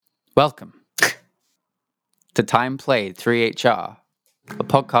Welcome to Time Played 3HR, a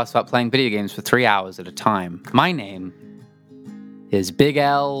podcast about playing video games for 3 hours at a time. My name is Big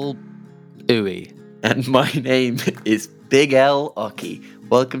L Ooey. And my name is Big L Oki.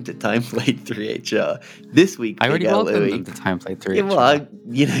 Welcome to Time Played 3HR. This week, I already Big L welcomed Ooey. them to Time Played 3HR.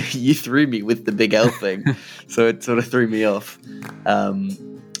 Yeah, well, you threw me with the Big L thing, so it sort of threw me off.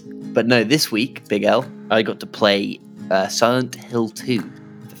 But no, this week, Big L, I got to play Silent Hill 2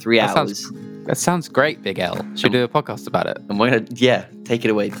 for 3 hours. That sounds great, Big L. Should we do a podcast about it? And we're going to, take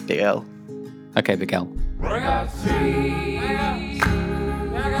it away, Big L. Okay, Big L.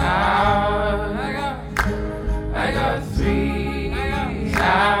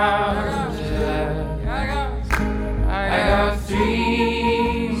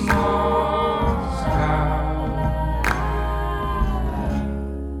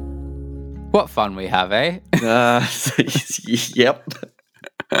 What fun we have, eh? Yep.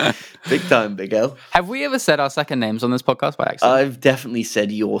 Big time, Big L. Have we ever said our second names on this podcast by accident? I've definitely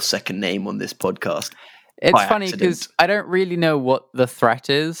said your second name on this podcast. It's funny because I don't really know what the threat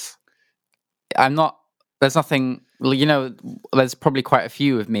is. There's nothing, there's probably quite a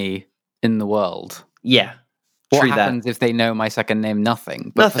few of me in the world. Yeah. What happens if they know my second name?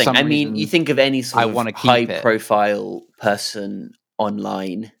 Nothing. But nothing. I mean, you think of any sort of high-profile person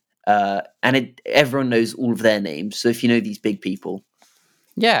online, and everyone knows all of their names. So if you know these big people,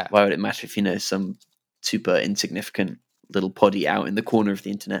 yeah, why would it matter if you know some super insignificant little poddy out in the corner of the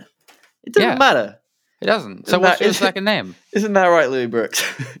internet? It doesn't matter. It doesn't. So what's your second name? Isn't that right, Louis Brooks?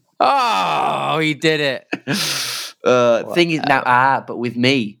 Oh, he did it. Thing is now, but with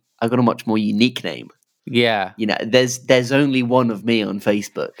me, I've got a much more unique name. Yeah. There's only one of me on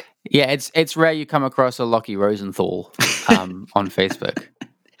Facebook. Yeah, it's rare you come across a Lockie Rosenthal on Facebook.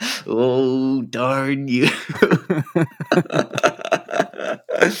 Oh, darn you.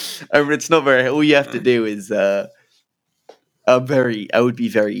 I mean, it's not very, all you have to do is, I would be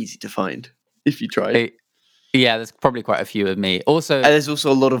very easy to find if you tried. Yeah, there's probably quite a few of me. Also, and there's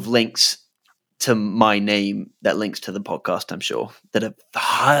also a lot of links to my name that links to the podcast, I'm sure, that are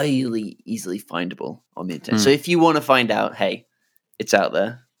highly easily findable on the internet. So if you want to find out, hey, it's out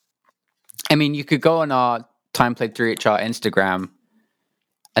there. I mean, you could go on our Time Played 3HR Instagram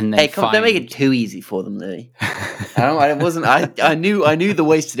and then don't make it too easy for them, Louis. I knew the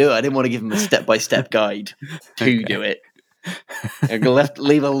ways to do it. I didn't want to give them a step-by-step guide to do it. I'm going to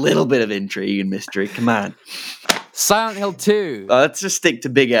leave a little bit of intrigue and mystery. Come on. Silent Hill 2. Let's just stick to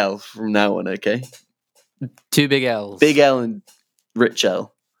Big L from now on, okay? Two Big L's. Big L and Rich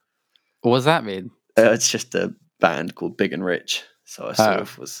L. What does that mean? It's just a band called Big and Rich. So I sort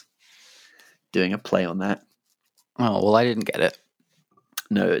of was doing a play on that. Oh, well, I didn't get it.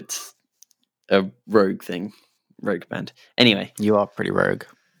 No, it's a rogue thing. Rogue band. Anyway. You are pretty rogue.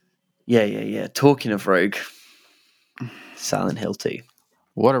 Yeah. Talking of rogue, Silent Hill 2.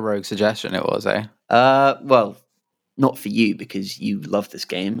 What a rogue suggestion it was, eh? Well, not for you, because you love this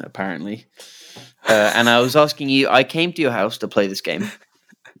game, apparently. And I was asking you, I came to your house to play this game.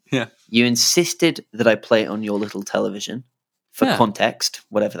 Yeah. You insisted that I play it on your little television. For context,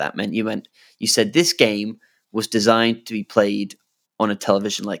 whatever that meant. You said this game was designed to be played on a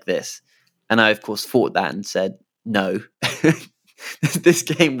television like this. And I, of course, fought that and said, no. This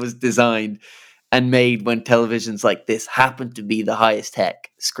game was designed and made when televisions like this happened to be the highest tech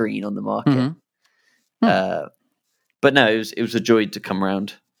screen on the market. Mm-hmm. But no, it was a joy to come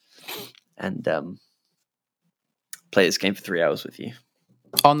around and play this game for 3 hours with you.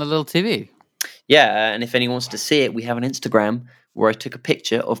 On the little TV? Yeah, and if anyone wants to see it, we have an Instagram where I took a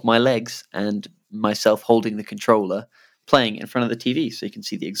picture of my legs and myself holding the controller, playing in front of the TV, so you can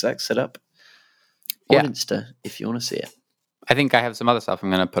see the exact setup on Insta if you want to see it. I think I have some other stuff I'm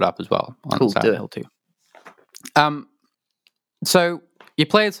going to put up as well on Silent Hill 2. So you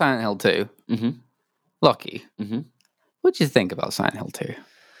played Silent Hill 2. Mm-hmm. Lockie, what do you think about Silent Hill 2?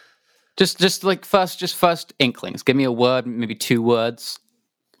 Just like first inklings. Give me a word, maybe 2 words.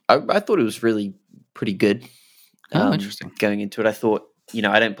 I thought it was really pretty good. Interesting. Going into it, I thought,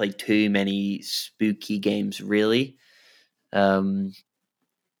 I don't play too many spooky games really.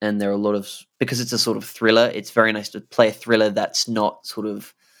 And there are a lot of, because it's a sort of thriller, it's very nice to play a thriller that's not sort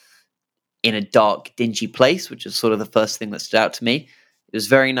of in a dark, dingy place, which is sort of the first thing that stood out to me. It was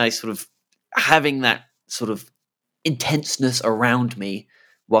very nice sort of having that sort of intenseness around me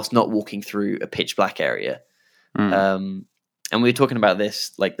whilst not walking through a pitch black area. And we were talking about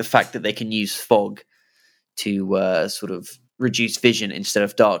this, like the fact that they can use fog to sort of reduce vision instead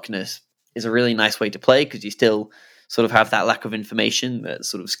of darkness is a really nice way to play, because you still sort of have that lack of information that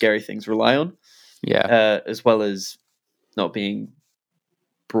sort of scary things rely on. Yeah. As well as not being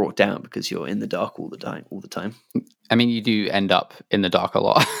brought down because you're in the dark all the time. I mean, you do end up in the dark a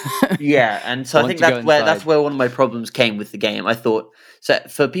lot. Yeah, and so I Once think you go that's inside. where one of my problems came with the game. I thought, so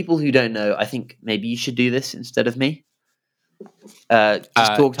for people who don't know, I think maybe you should do this instead of me. Just Tell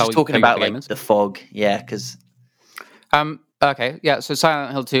talking you what about the game like is. the fog, yeah, because Okay, yeah. So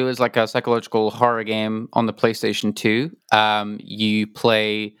Silent Hill 2 is like a psychological horror game on the PlayStation 2. You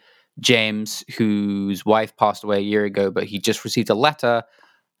play James, whose wife passed away a year ago, but he just received a letter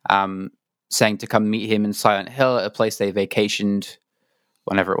saying to come meet him in Silent Hill at a place they vacationed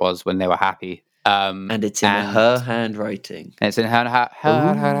whenever it was when they were happy. and it's in And her handwriting, it's in her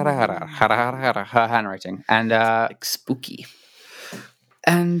handwriting. like spooky.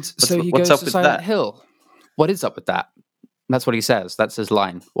 And so he What's goes up to with Silent that? Hill. What is up with that? That's what he says. That's his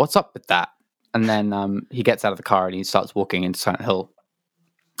line. What's up with that? And then he gets out of the car and he starts walking into Silent Hill.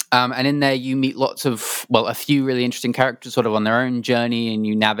 And in there, you meet a few really interesting characters sort of on their own journey, and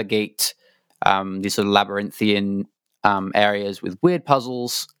you navigate these sort of labyrinthian areas with weird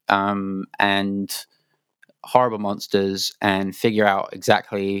puzzles and horrible monsters, and figure out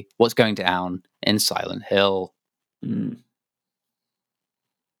exactly what's going down in Silent Hill. Mm.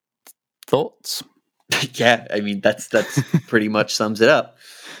 Thoughts? Yeah, I mean that's pretty much sums it up.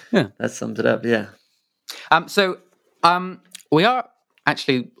 Yeah. That sums it up. Yeah. So we are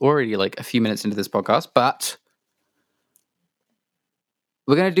actually already like a few minutes into this podcast, but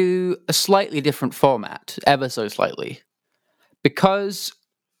we're going to do a slightly different format, ever so slightly, because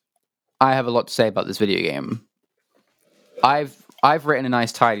I have a lot to say about this video game. I've written a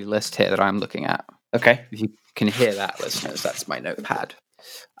nice tidy list here that I'm looking at. Okay. If you can hear that, listeners, that's my notepad.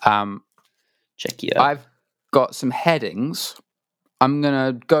 Check you out. I've got some headings. I'm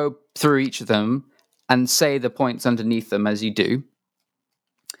going to go through each of them and say the points underneath them as you do.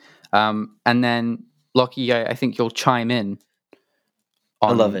 And then, Lockie, I think you'll chime in.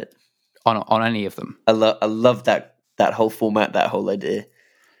 I love it. On any of them. I love that whole format, that whole idea.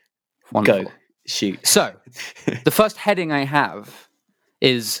 Wonderful. Go. Shoot. So, the first heading I have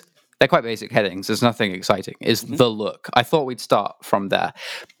is, they're quite basic headings. There's nothing exciting. Is the look. I thought we'd start from there.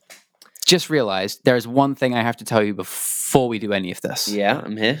 Just realized there is one thing I have to tell you before we do any of this. Yeah,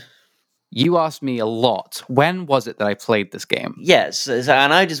 I'm here. You asked me a lot. When was it that I played this game? Yes,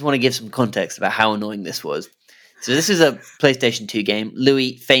 and I just want to give some context about how annoying this was. So this is a PlayStation 2 game.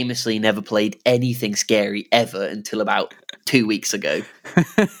 Louis famously never played anything scary ever until about 2 weeks ago.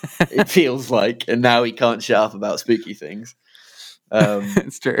 It feels like, and now he can't shut up about spooky things.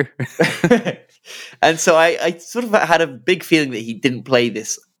 It's true. And so I sort of had a big feeling that he didn't play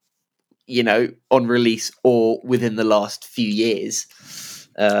this, on release or within the last few years.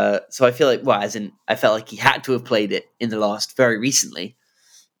 So I feel like, I felt like he had to have played it in the last very recently.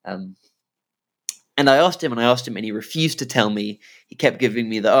 And I asked him, and he refused to tell me. He kept giving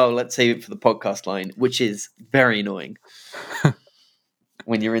me let's save it for the podcast line, which is very annoying.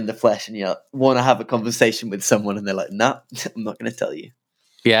 When you're in the flesh and you want to have a conversation with someone and they're like, nah, I'm not going to tell you.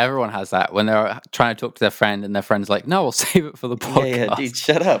 Yeah, everyone has that when they're trying to talk to their friend and their friend's like, no, we'll save it for the podcast. Yeah, dude,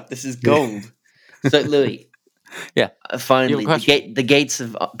 shut up. This is gold. So, Louis. Yeah. Finally, the gates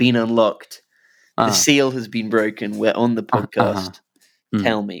have been unlocked. The seal has been broken. We're on the podcast.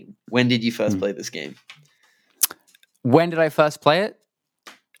 Tell me, when did you first play this game? When did I first play it?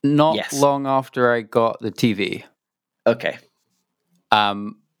 Not long after I got the TV. Okay.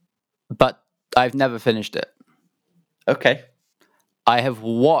 But I've never finished it. Okay. I have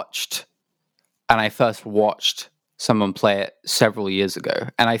watched, and I first watched someone play it several years ago.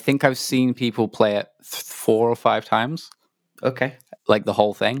 And I think I've seen people play it 4 or 5 times. Okay. Like the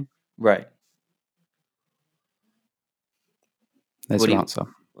whole thing. Right. There's your answer.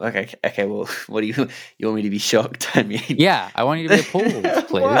 Okay. Well, what do you want me to be shocked? I mean, yeah, I want you to be appalled,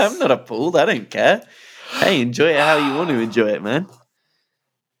 please. Well, I'm not appalled. I don't care. Hey, enjoy it how you want to enjoy it, man.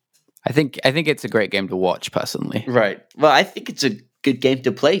 I think it's a great game to watch, personally. Right. Well, I think it's a good game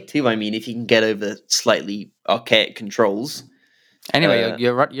to play too. I mean, if you can get over slightly archaic controls. Anyway,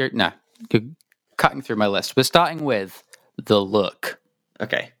 you're cutting through my list. We're starting with the look.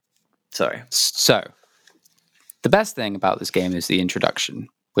 Okay. Sorry. So, the best thing about this game is the introduction,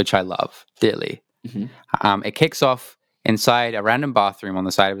 which I love dearly. Mm-hmm. It kicks off inside a random bathroom on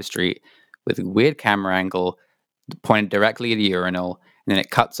the side of a street with a weird camera angle pointed directly at a urinal, and then it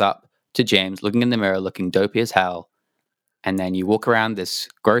cuts up to James looking in the mirror, looking dopey as hell. And then you walk around this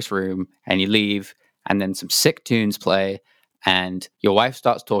gross room and you leave, and then some sick tunes play, and your wife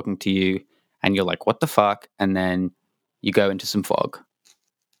starts talking to you, and you're like, what the fuck? And then you go into some fog.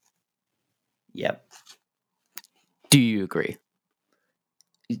 Yep. Do you agree?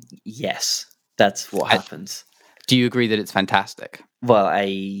 Yes, that's what happens. Do you agree that it's fantastic? Well, I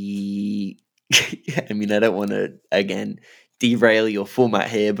mean, I don't want to again derail your format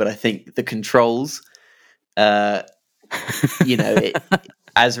here, but I think the controls, uh,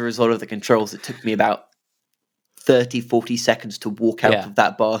 as a result of the controls, it took me about 30, 40 seconds to walk out Yeah. of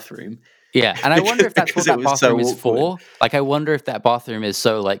that bathroom. Yeah, and I wonder if that's what Because it that was so bathroom is awkward. for. Like, I wonder if that bathroom is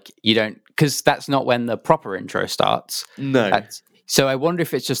so like you don't, because that's not when the proper intro starts. No. So I wonder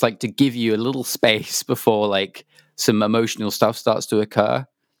if it's just like to give you a little space before like some emotional stuff starts to occur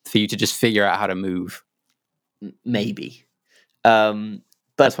for you to just figure out how to move. Maybe. That's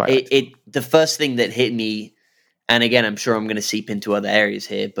But why I like the first thing that hit me, and again, I'm sure I'm going to seep into other areas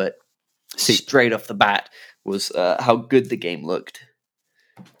here, but See, straight off the bat was how good the game looked.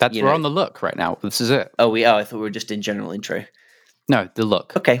 we're on the look right now. This is it. Oh, I thought we were just in general intro. No, the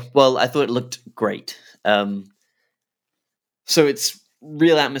look. Okay, well, I thought it looked great. So it's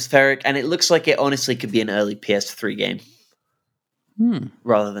real atmospheric, and it looks like it honestly could be an early PS3 game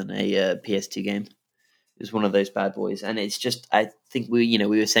rather than a PS2 game. It's one of those bad boys, and it's just I think we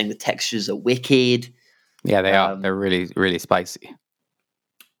were saying the textures are wicked. Yeah, they are. They're really, really spicy.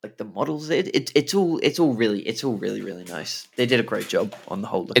 Like the models, it's all really really nice. They did a great job on the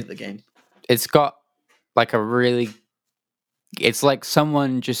whole look of the game. It's got like it's like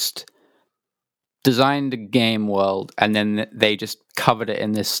someone just designed a game world and then they just covered it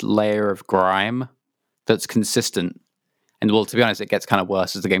in this layer of grime that's consistent. And well, to be honest, it gets kind of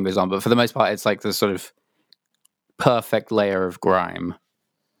worse as the game goes on. But for the most part, it's like this sort of perfect layer of grime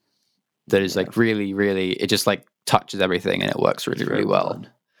that is like really, really, it just like touches everything and it works really, really well.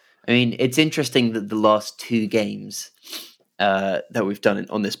 I mean, it's interesting that the last two games that we've done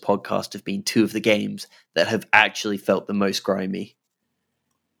on this podcast have been two of the games that have actually felt the most grimy.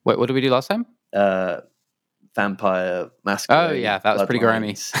 Wait, what did we do last time? Vampire Masquerade. Oh yeah, that was pretty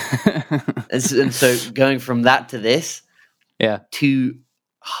grimy. and so going from that to this, two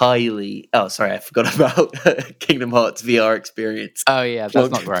highly. Oh, sorry, I forgot about Kingdom Hearts VR experience. Oh yeah, that's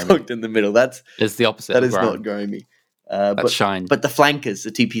not grimy. Plugged in the middle. It's the opposite. That is not grimy. That's shine. But the flankers,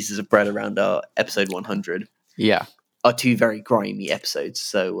 the two pieces of bread around our episode 100, are two very grimy episodes.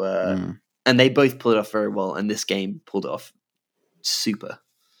 So and they both pulled it off very well, and this game pulled it off super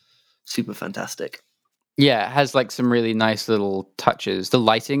fantastic. Yeah, it has like some really nice little touches. The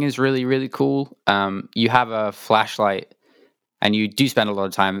lighting is really, really cool. You have a flashlight and you do spend a lot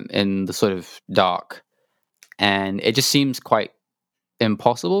of time in the sort of dark. And it just seems quite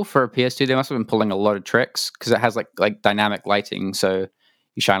impossible for a PS2. They must have been pulling a lot of tricks because it has like dynamic lighting. So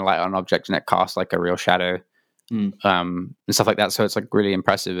you shine a light on an object and it casts like a real shadow and stuff like that. So it's like really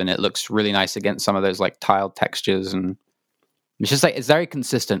impressive and it looks really nice against some of those like tiled textures and it's just like it's a very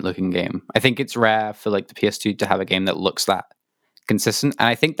consistent looking game. I think it's rare for like the PS2 to have a game that looks that consistent, and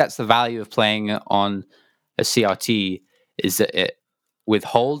I think that's the value of playing on a CRT is that it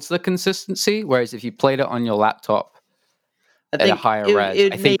withholds the consistency. Whereas if you played it on your laptop at a higher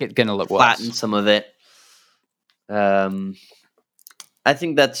res, I think it's going to look flatten worse. Some of it. I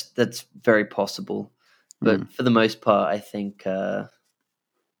think that's very possible, but for the most part, I think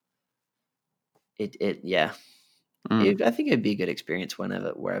I think it'd be a good experience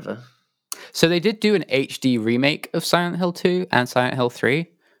wherever. So they did do an HD remake of Silent Hill 2 and Silent Hill 3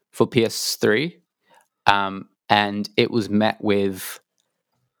 for PS3, and it was met with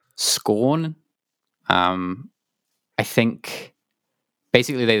scorn. I think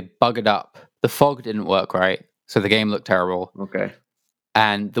basically they buggered up. The fog didn't work right, so the game looked terrible. Okay.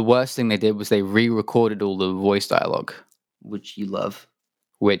 And the worst thing they did was they re-recorded all the voice dialogue, which you love,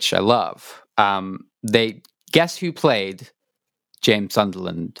 which I love. They guess who played James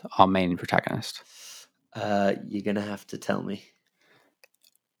Sunderland, our main protagonist? You're gonna have to tell me.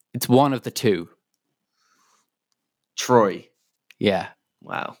 It's one of the two. Troy. Yeah.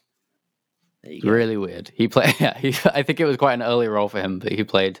 Wow. There you go. Really weird. He played. Yeah. I think it was quite an early role for him, but he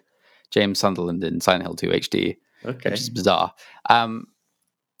played James Sunderland in Silent Hill 2 HD. Okay. Which is bizarre.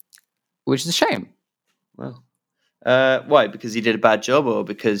 Which is a shame. Well. Why? Because he did a bad job, or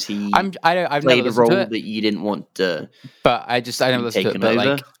because I've played a role that you didn't want to? But I never listened to it. But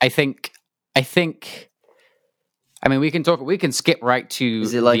like, I think. I mean, we can skip right to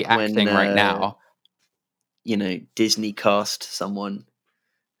the acting right now. Disney cast someone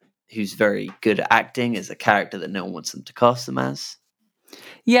who's very good at acting as a character that no one wants them to cast them as.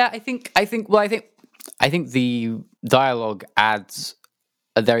 Yeah, I think the dialogue adds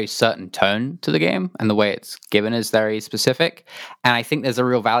a very certain tone to the game, and the way it's given is very specific. And I think there's a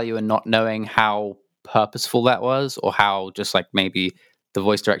real value in not knowing how purposeful that was, or how just like maybe the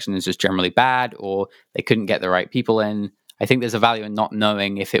voice direction is just generally bad, or they couldn't get the right people in. I think there's a value in not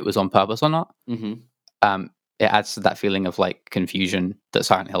knowing if it was on purpose or not. Mm-hmm. it adds to that feeling of like confusion that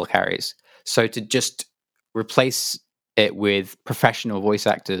Silent Hill carries. So to just replace it with professional voice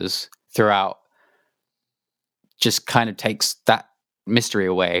actors throughout just kind of takes that mystery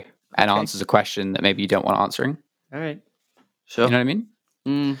away and Okay. answers a question that maybe you don't want answering. All right. Sure. You know what I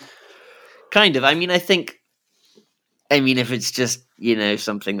mean? Kind of. I mean, if it's just,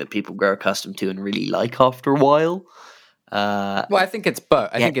 something that people grow accustomed to and really like after a while. Well, I think it's both.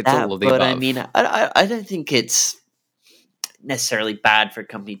 I think it's all of the but above. I mean, I don't think it's necessarily bad for a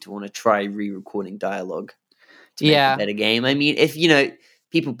company to want to try re-recording dialogue to make a better game. I mean, if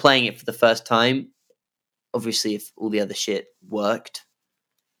people playing it for the first time, obviously, if all the other shit worked,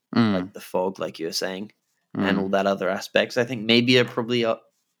 like the fog, like you were saying, and all that other aspects, I think maybe I probably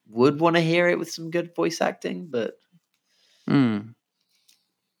would want to hear it with some good voice acting, but I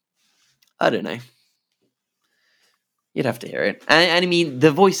don't know. You'd have to hear it. And I mean,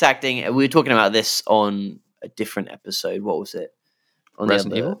 the voice acting, we were talking about this on a different episode. What was it? On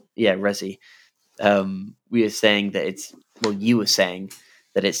Resident Evil? Yeah, Resi. We were saying that you were saying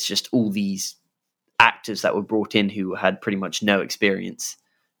that it's just all these actors that were brought in who had pretty much no experience.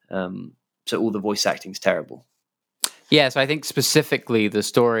 So all the voice acting's terrible. Yeah, so I think specifically the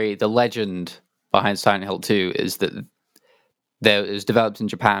story, the legend behind Silent Hill 2 is that it was developed in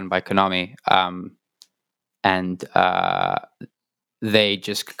Japan by Konami, and they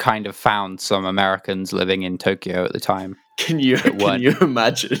just kind of found some Americans living in Tokyo at the time. Can you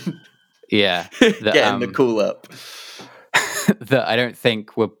imagine? Yeah. Getting the call up. That I don't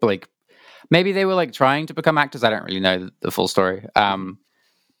think were like, maybe they were like trying to become actors. I don't really know the full story.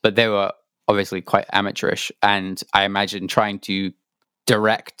 But they were obviously quite amateurish, and I imagine trying to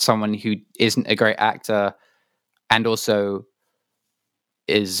direct someone who isn't a great actor and also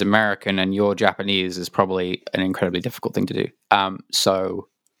is American and you're Japanese is probably an incredibly difficult thing to do. So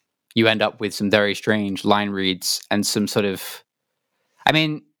you end up with some very strange line reads and some sort of, I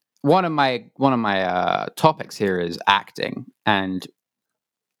mean, one of my topics here is acting, and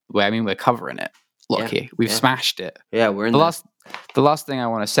we're covering it. Lucky, we've smashed it. Yeah, we're in the last thing I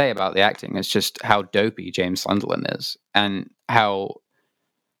want to say about the acting is just how dopey James Sunderland is, and how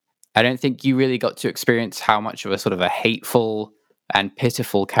I don't think you really got to experience how much of a sort of a hateful and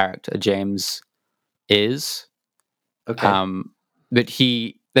pitiful character James is. Okay. But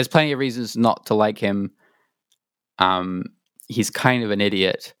there's plenty of reasons not to like him. He's kind of an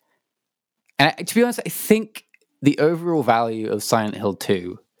idiot. And to be honest, I think the overall value of Silent Hill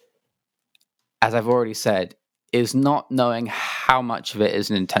 2, as I've already said, is not knowing how much of it is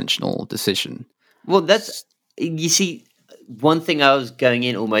an intentional decision. Well, you see, one thing I was going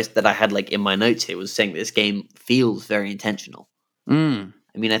in almost that I had like in my notes here was saying this game feels very intentional. I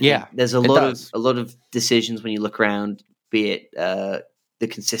mean, I think there's a lot of decisions when you look around, be it the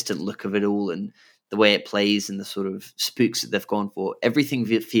consistent look of it all and the way it plays and the sort of spooks that they've gone for. Everything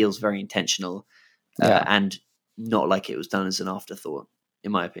feels very intentional and not like it was done as an afterthought,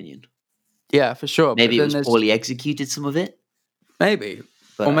 in my opinion. Yeah, for sure. Maybe it was poorly executed, some of it. Maybe.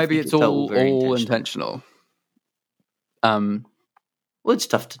 Or maybe it's all intentional. Well, it's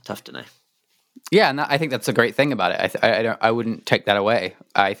tough to know. Yeah, and I think that's a great thing about it. I wouldn't take that away.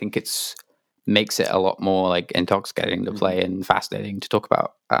 I think it's makes it a lot more like intoxicating to play and fascinating to talk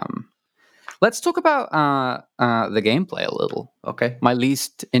about. Let's talk about the gameplay a little. Okay. My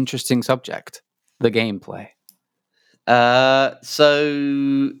least interesting subject, the gameplay.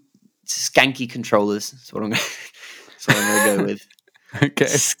 So skanky controllers. That's what I'm going to go with. Okay.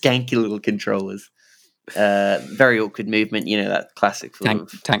 Skanky little controllers. Very awkward movement. You know, that classic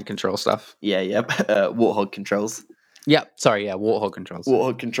tank control stuff. Yeah. Warthog controls. Yep. Sorry. Yeah. Warthog controls.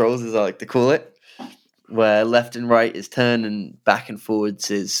 Warthog controls, as I like to call it, where left and right is turn and back and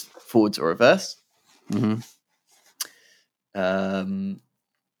forwards is forwards or reverse.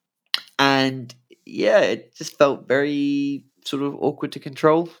 And yeah, it just felt very sort of awkward to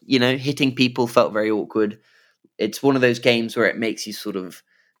control. You know, hitting people felt very awkward. It's one of those games where it makes you sort of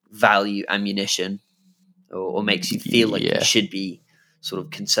value ammunition or makes you feel like you should be sort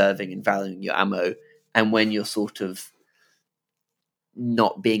of conserving and valuing your ammo. And when you're sort of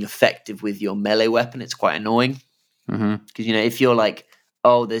not being effective with your melee weapon, it's quite annoying. Because, you know, if you're like,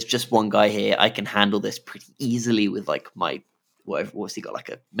 oh, there's just one guy here, I can handle this pretty easily with like my, what's he got, like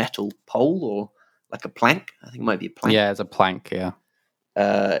a metal pole or like a plank? I think it might be a plank. Yeah, it's a plank, yeah.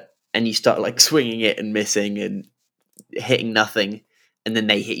 And you start like swinging it and missing and hitting nothing. And then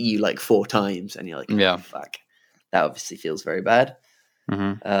they hit you like 4 times and you're like, oh, fuck. That obviously feels very bad.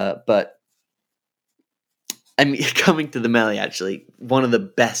 But I mean, coming to the melee, actually, one of the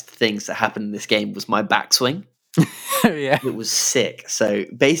best things that happened in this game was my backswing. Yeah. It was sick. So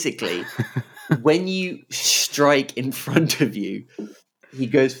basically, when you strike in front of you, he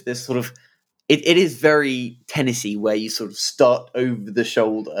goes for this sort of. It is very Tennessee, where you sort of start over the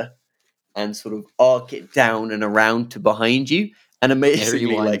shoulder and sort of arc it down and around to behind you, and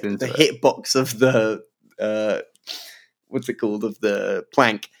amazingly, rewinds like into the it. hitbox of the what's it called, of the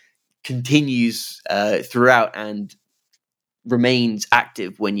plank continues throughout and remains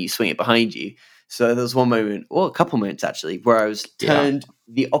active when you swing it behind you. So there was one moment, or a couple moments actually, where I was turned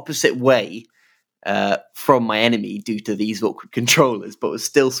the opposite way from my enemy due to these awkward controllers, but was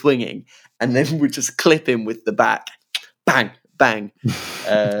still swinging, and then would just clip him with the back, bang, bang,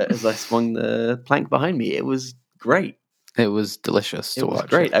 as I swung the plank behind me. It was great. It was delicious to It was watch.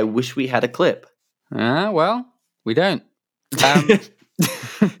 great. I wish we had a clip. Well, we don't.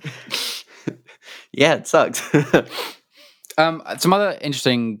 Yeah, it sucks. Some other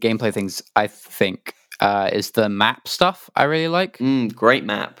interesting gameplay things, I think, is the map stuff I really like. Great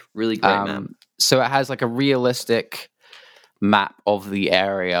map. Really great map. So it has like a realistic map of the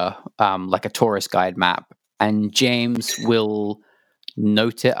area, like a tourist guide map. And James will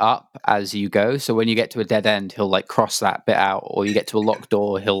note it up as you go. So when you get to a dead end, he'll like cross that bit out, or you get to a locked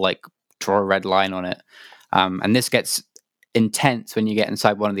door, he'll like draw a red line on it. And this gets intense when you get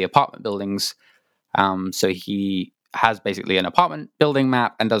inside one of the apartment buildings. So he has basically an apartment building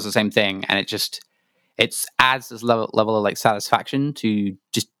map and does the same thing, and it adds this level of like satisfaction to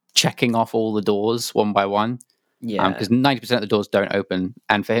just checking off all the doors one by one. Yeah, because 90% of the doors don't open,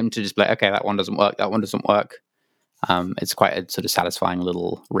 and for him to just be like, okay, that one doesn't work, it's quite a sort of satisfying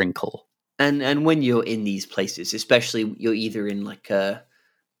little wrinkle. and when you're in these places, especially, you're either in like a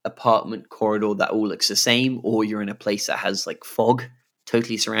apartment corridor that all looks the same, or you're in a place that has like fog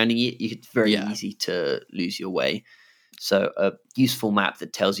totally surrounding you. It's very easy to lose your way. So a useful map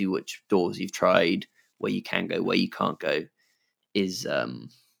that tells you which doors you've tried, where you can go, where you can't go, is a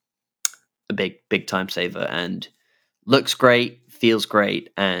big time saver, and looks great, feels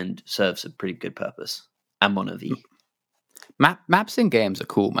great, and serves a pretty good purpose. And one of the maps in games are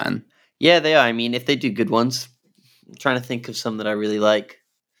cool, man. Yeah, they are. I mean, if they do good ones, I'm trying to think of some that I really like.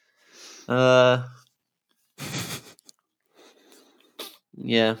 Yeah.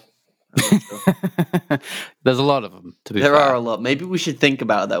 There's a lot of them, to be There fair. are a lot. Maybe we should think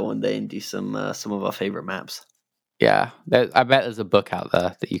about that one day and do some of our favorite maps. Yeah, I bet there's a book out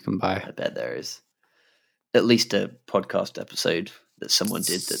there that you can buy. I bet there is. At least a podcast episode that someone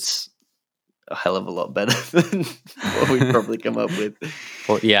did that's a hell of a lot better than what we'd probably come up with.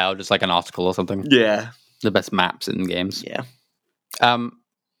 Or just like an article or something. Yeah. The best maps in games. Yeah.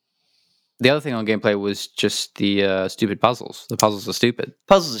 The other thing on gameplay was just the stupid puzzles. The puzzles are stupid.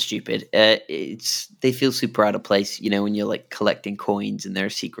 Puzzles are stupid. They feel super out of place, when you're like collecting coins and there are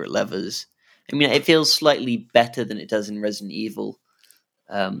secret levers. I mean, it feels slightly better than it does in Resident Evil,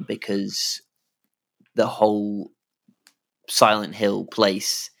 because the whole Silent Hill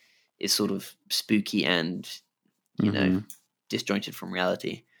place is sort of spooky and, disjointed from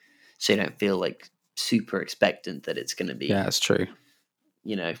reality. So you don't feel like super expectant that it's going to be. Yeah, that's true.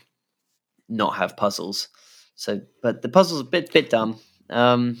 Not have puzzles. So, but the puzzles are a bit dumb.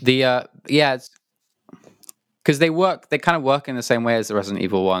 It's because they kind of work in the same way as the Resident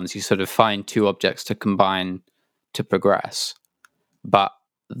Evil ones. You sort of find two objects to combine to progress, but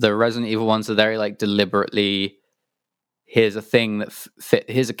the Resident Evil ones are very like deliberately. Here's a thing that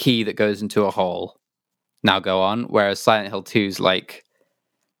here's a key that goes into a hole. Now go on. Whereas Silent Hill 2's like,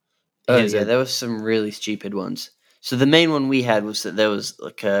 there were some really stupid ones. So the main one we had was that there was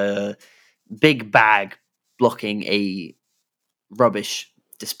like a big bag blocking a rubbish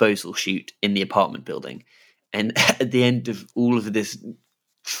disposal chute in the apartment building, and at the end of all of this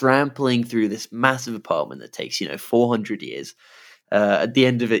trampling through this massive apartment that takes 400 years, at the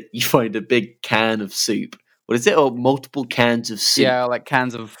end of it you find a big can of soup. What is it? Or multiple cans of soup? Yeah, like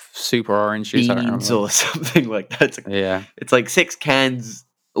cans of soup or orange juice, beans or something like that. It's like 6 cans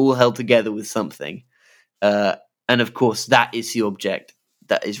all held together with something, and of course that is the object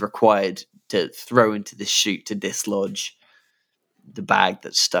that is required to throw into the chute to dislodge the bag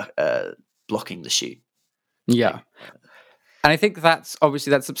that's stuck blocking the chute. Yeah. And I think that's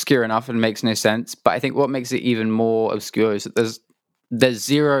obscure enough and makes no sense, but I think what makes it even more obscure is that there's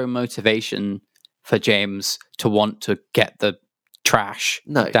zero motivation for James to want to get the trash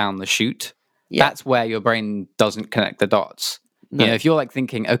down the chute. Yeah. That's where your brain doesn't connect the dots. No. If you're like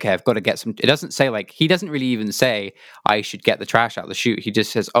thinking, okay, I've got to get some, it doesn't say like, he doesn't really even say I should get the trash out of the chute. He just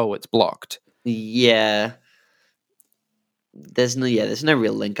says, oh, it's blocked. Yeah. There's no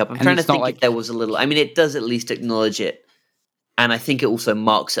real link up. I'm trying to think if there was a little, I mean, it does at least acknowledge it. And I think it also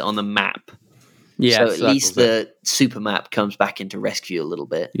marks it on the map. Yeah. So at least the super map comes back into rescue a little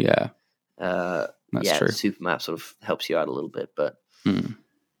bit. Yeah. That's true. Super Map sort of helps you out a little bit, but Hmm.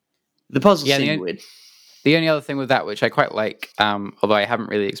 the puzzles Yeah, seem weird. The only other thing with that, which I quite like, although I haven't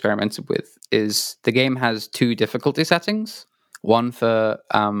really experimented with, is the game has 2 difficulty settings: one for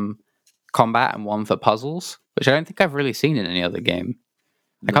combat and one for puzzles, which I don't think I've really seen in any other game.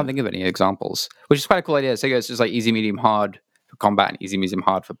 I can't think of any examples, which is quite a cool idea. So it's just like easy, medium, hard for combat and easy, medium,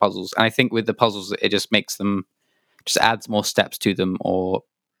 hard for puzzles. And I think with the puzzles, it just makes them, just adds more steps to them, or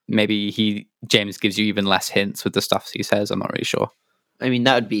maybe James gives you even less hints with the stuff he says. I'm not really sure. I mean,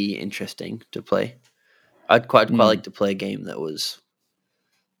 that would be interesting to play. I'd quite like to play a game that was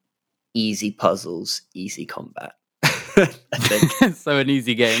easy puzzles, easy combat. I think. So an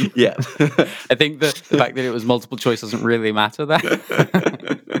easy game. Yeah. I think the fact that it was multiple choice doesn't really matter there.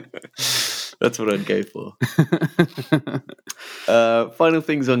 That's what I'd go for. Final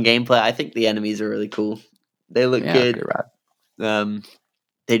things on gameplay. I think the enemies are really cool. They look good. Pretty rad.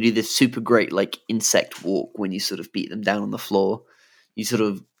 They do this super great like insect walk when you sort of beat them down on the floor. You sort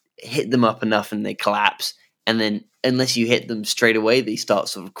of hit them up enough and they collapse. And then unless you hit them straight away, they start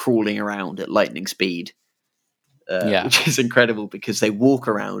sort of crawling around at lightning speed. Which is incredible because they walk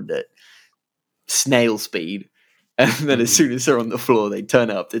around at snail speed. And then as soon as they're on the floor, they turn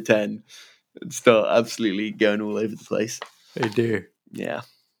it up to 10 and start absolutely going all over the place. They do. Yeah.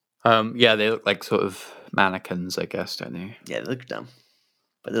 They look like sort of mannequins, I guess, don't they? Yeah, they look dumb.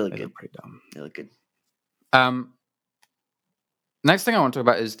 But they look good. Look pretty dumb. They look good. Next thing I want to talk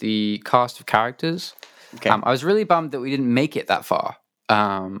about is the cast of characters. Okay. I was really bummed that we didn't make it that far,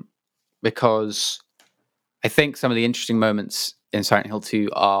 because I think some of the interesting moments in Silent Hill 2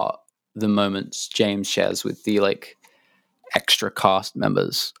 are the moments James shares with the like extra cast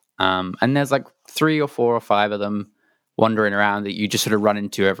members. And there's like 3 or 4 or 5 of them wandering around that you just sort of run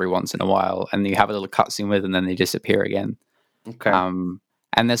into every once in a while, and you have a little cutscene with, and then they disappear again. Okay.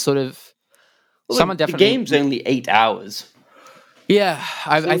 And there's sort of someone definitely. The game's only 8 hours. Yeah,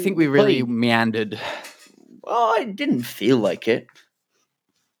 I think we really meandered. Well, I didn't feel like it.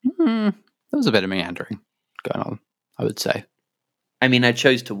 There was a bit of meandering going on, I would say. I mean, I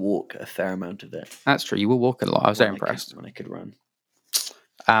chose to walk a fair amount of it. That's true. You were walking a lot. I was very impressed. When I could run.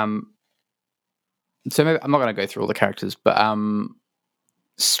 So maybe I'm not going to go through all the characters, but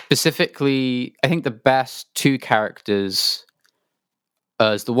specifically, I think the best 2 characters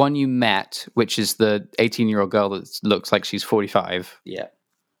is the one you met, which is the 18-year-old girl that looks like she's 45. Yeah.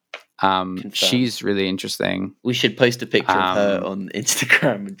 She's really interesting. We should post a picture of her on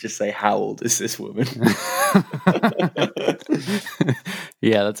Instagram and just say, how old is this woman?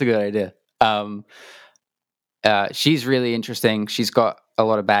 Yeah, that's a good idea. She's really interesting. She's got a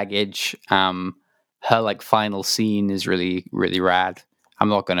lot of baggage. Her like final scene is really, really rad. I'm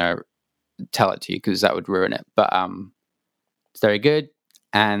not going to tell it to you because that would ruin it, but it's very good.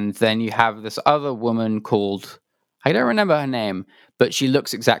 And then you have this other woman called, I don't remember her name, but she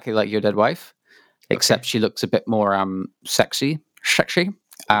looks exactly like your dead wife, except she looks a bit more sexy.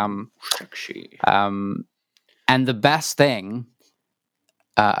 And the best thing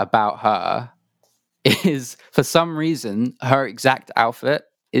about her is, for some reason, her exact outfit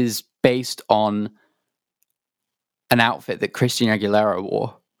is based on an outfit that Christina Aguilera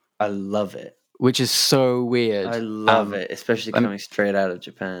wore. I love it. Which is so weird. I love it, especially coming straight out of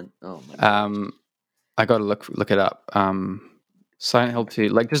Japan. Oh my god! I gotta look it up. Silent Hill 2.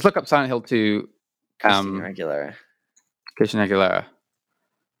 Like, just look up Silent Hill 2. Christina Aguilera.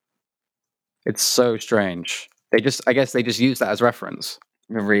 It's so strange. I guess they just use that as reference.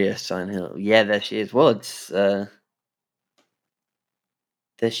 Maria Silent Hill. Yeah, there she is. Well, it's there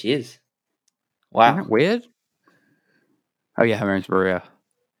she is. Wow. Isn't that weird? Oh yeah, her name's Maria.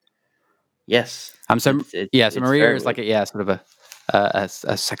 Yes. So Maria is like sort of a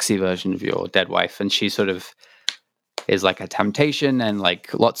sexy version of your dead wife, and she sort of is like a temptation and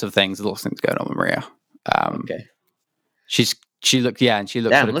like lots of things going on with Maria. Okay. She looks sort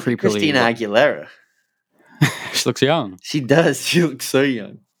of look creepily. At Christina Aguilera. She looks young. She does. She looks so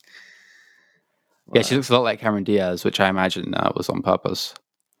young. Wow. Yeah, she looks a lot like Cameron Diaz, which I imagine was on purpose.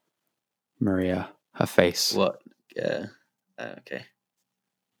 Maria, her face. What? Yeah. Okay.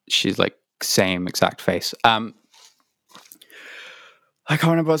 She's like same exact face. I can't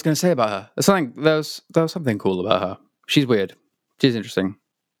remember what I was going to say about her. There was something cool about her. She's weird. She's interesting,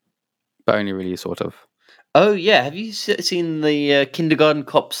 but only really sort of. Oh yeah, have you seen the Kindergarten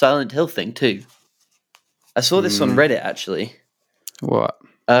Cop Silent Hill thing too? I saw this on Reddit actually. What?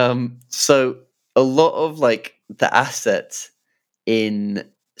 So a lot of like the assets in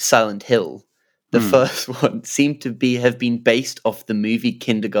Silent Hill, the first one seemed to have been based off the movie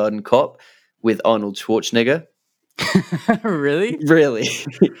Kindergarten Cop with Arnold Schwarzenegger. Really? Really?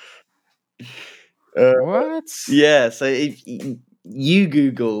 What? Yeah, so if you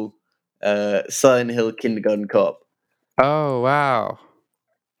Google Silent Hill Kindergarten Cop, Oh, wow.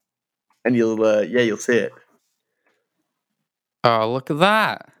 and you'll see it. Oh, look at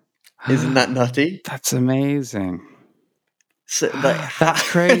that. Isn't that nutty? That's amazing. So, like, That's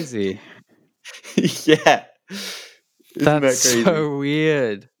crazy. yeah. Isn't That's that crazy? so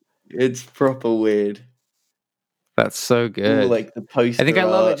weird. It's proper weird. That's so Ooh, good. like the poster I think I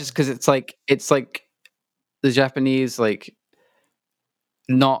love it art. just because it's like the Japanese like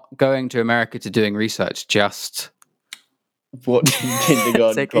not going to America to doing research, just Watching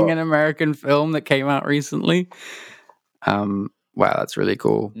Kindergarten taking Cop. an American film that came out recently. Wow, that's really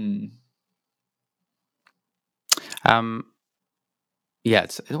cool. Mm. Yeah,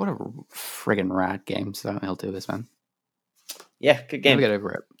 what a friggin' rad game. Silent Hill 2 is, man. Yeah, good game. Never get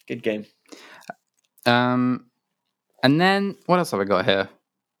over it. Good game. And then what else have I got here?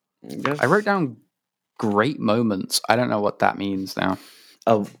 I wrote down great moments. I don't know what that means now.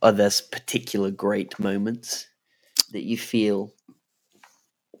 Oh, are there particular great moments that you feel?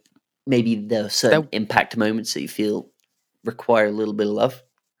 Maybe there are certain impact moments that you feel require a little bit of love.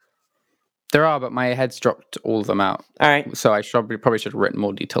 There are, but my head's dropped all of them out. All right. So I probably should have written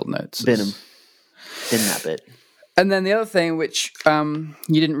more detailed notes. Bin that bit. And then the other thing, which you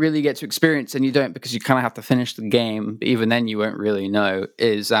didn't really get to experience, and you don't because you kind of have to finish the game, but even then you won't really know,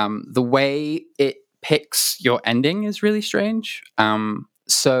 is the way it picks your ending is really strange.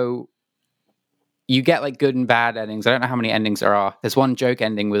 So you get like good and bad endings. I don't know how many endings there are. There's one joke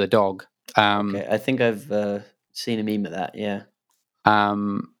ending with a dog. Okay, I think I've seen a meme of that, yeah.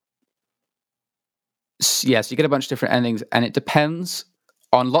 So you get a bunch of different endings, and it depends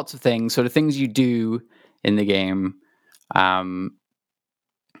on lots of things. So the things you do in the game,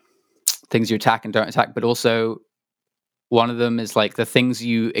 things you attack and don't attack, but also one of them is like the things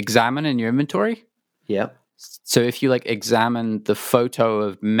you examine in your inventory. Yeah. So if you like examine the photo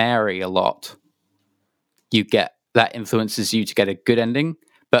of Mary a lot, you get that influences you to get a good ending.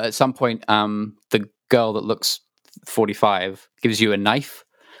 But at some point, the girl that looks 45 gives you a knife,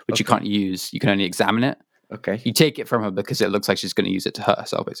 which you can't use. You can only examine it. Okay. You take it from her because it looks like she's going to use it to hurt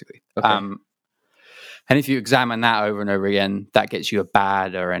herself, basically. Okay. And if you examine that over and over again, that gets you a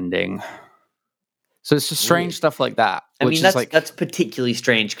badder ending. So it's just strange stuff like that. I mean, that's particularly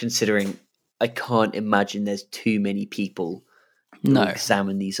strange considering I can't imagine there's too many people who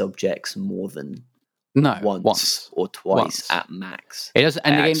examine these objects more than once or twice at max. It doesn't,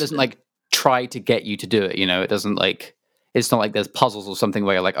 and the game doesn't like try to get you to do it. You know, it doesn't like. It's not like there's puzzles or something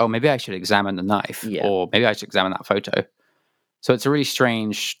where you're like, oh, maybe I should examine the knife, or maybe I should examine that photo. So it's a really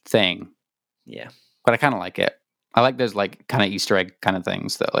strange thing. Yeah, but I kind of like it. I like those like kind of Easter egg kind of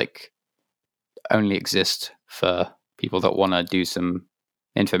things that like only exist for people that want to do some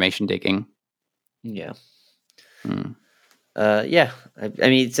information digging. Yeah. Yeah. I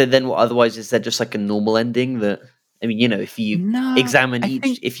mean, so then otherwise is there just like a normal ending that? I mean, you know, if you examine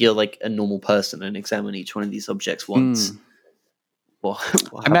if you're like a normal person and examine each one of these objects once, what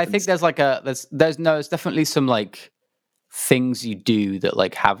I mean, I think there's like there's definitely some like things you do that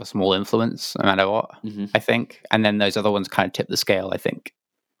like have a small influence no matter what. I think, and then those other ones kind of tip the scale. I think.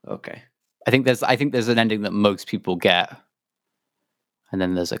 Okay. I think there's an ending that most people get, and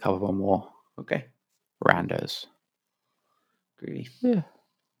then there's a couple more. Okay. Randos. Greedy. Yeah.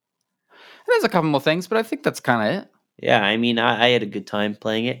 There's a couple more things, but I think that's kind of it. Yeah, I mean, I had a good time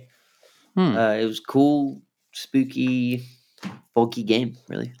playing it. It was cool, spooky, foggy game,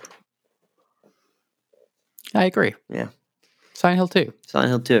 really. I agree. Yeah. Silent Hill 2. Silent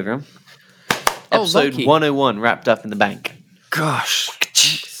Hill 2, everyone. Episode 101 wrapped up in the bank. Gosh.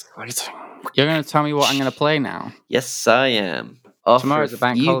 You're going to tell me what I'm going to play now? Yes, I am. Tomorrow's a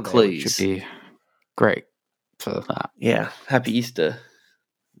bank holiday, clues. Which should be great for that. Yeah. Happy Easter.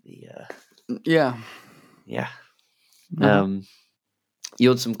 Yeah. Yeah. You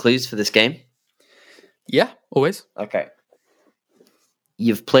want some clues for this game? Yeah, always. Okay.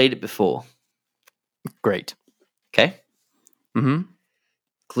 You've played it before. Great. Okay. Mm-hmm.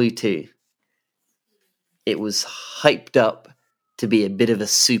 Clue 2. It was hyped up to be a bit of a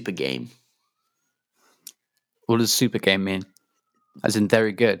super game. What does super game mean? As in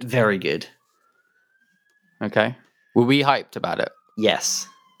very good? Very good. Okay. Were we hyped about it? Yes.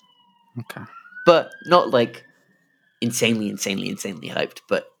 Okay. But not like insanely hyped,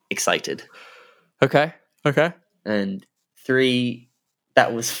 but excited. Okay. And 3,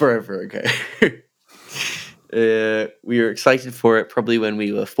 that was forever ago. We were excited for it probably when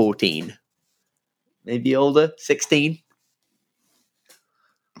we were 14. Maybe older, 16.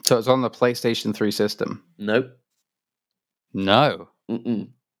 So it's on the PlayStation 3 system? Nope. No. Mm-mm.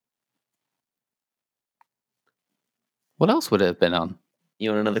 What else would it have been on?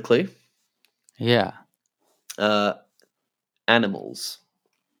 You want another clue? Yeah. Animals.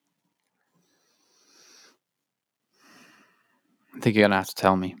 I think you're going to have to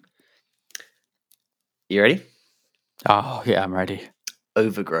tell me. You ready? Oh, yeah, I'm ready.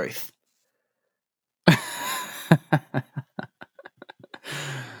 Overgrowth.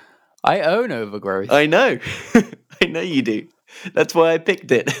 I own Overgrowth. I know. I know you do. That's why I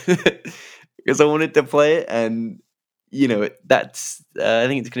picked it. Because I wanted to play it, and, you know, that's... I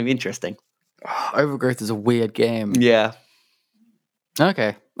think it's going to be interesting. Overgrowth is a weird game. Yeah.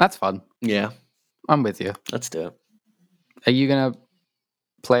 Okay, that's fun. Yeah. I'm with you. Let's do it. Are you going to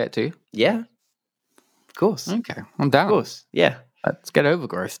play it too? Yeah. Of course. Okay, I'm down. Of course. Yeah. Let's get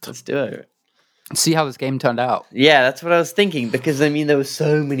Overgrowth. Let's do it. See how this game turned out. Yeah, that's what I was thinking, because I mean there were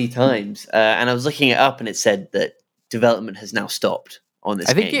so many times, and I was looking it up, and it said that development has now stopped on this.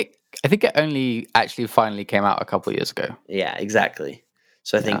 I think game. it only actually finally came out a couple of years ago. Yeah, exactly.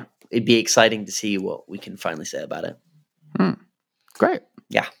 So I think it'd be exciting to see what we can finally say about it. Great.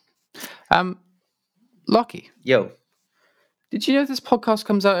 Yeah. Lockie, Yo, did you know this podcast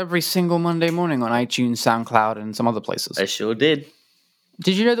comes out every single Monday morning on iTunes, SoundCloud, and some other places? I sure did.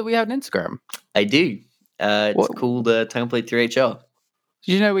 Did you know that we have an Instagram? I do. It's What- called Townplay 3HR.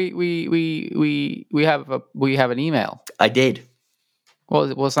 Did you know we have an email? I did.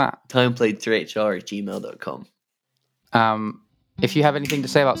 What's that? Townplayed3hr@gmail.com. If you have anything to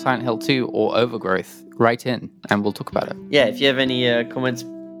say about Silent Hill 2 or Overgrowth, write in and we'll talk about it. Yeah, if you have any comments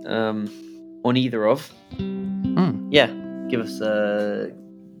on either of, yeah, give us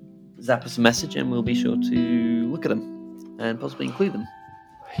zap us a message, and we'll be sure to look at them and possibly include them.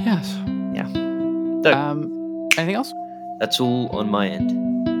 Yes. Yeah. Anything else? That's all on my end.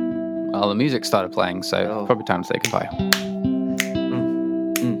 Well, the music started playing, so probably time to say goodbye.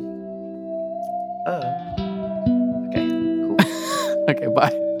 Okay, cool. Okay,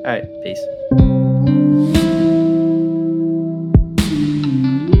 bye. All right, peace.